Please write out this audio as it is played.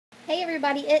Hey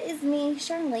everybody, it is me,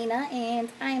 Charlena, and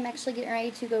I am actually getting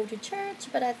ready to go to church,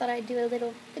 but I thought I'd do a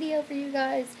little video for you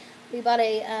guys. We bought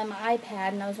a iPad,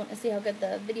 and I was wanting to see how good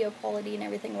the video quality and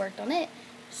everything worked on it.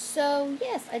 So,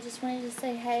 yes, I just wanted to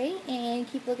say hey, and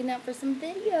keep looking out for some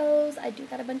videos. I do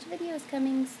got a bunch of videos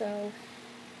coming, so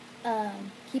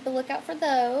keep a lookout for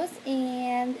those.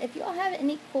 And if you all have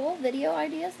any cool video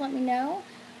ideas, let me know.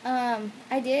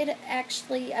 I did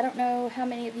actually, I don't know how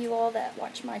many of you all that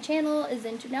watch my channel is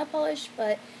into nail polish,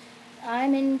 but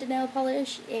I'm into nail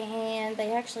polish, and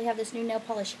they actually have this new nail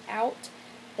polish out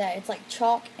that it's like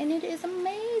chalk, and it is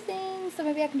amazing. So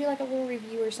maybe I can do like a little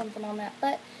review or something on that.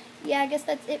 But yeah, I guess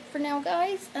that's it for now,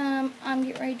 guys. I'm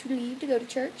getting ready to leave to go to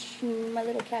church. My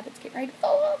little cabot's getting ready to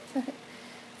fall off.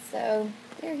 So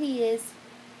there he is.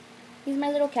 He's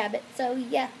my little cabot. So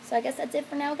yeah, so I guess that's it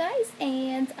for now, guys,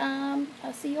 and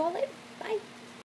I'll see you all later. Bye.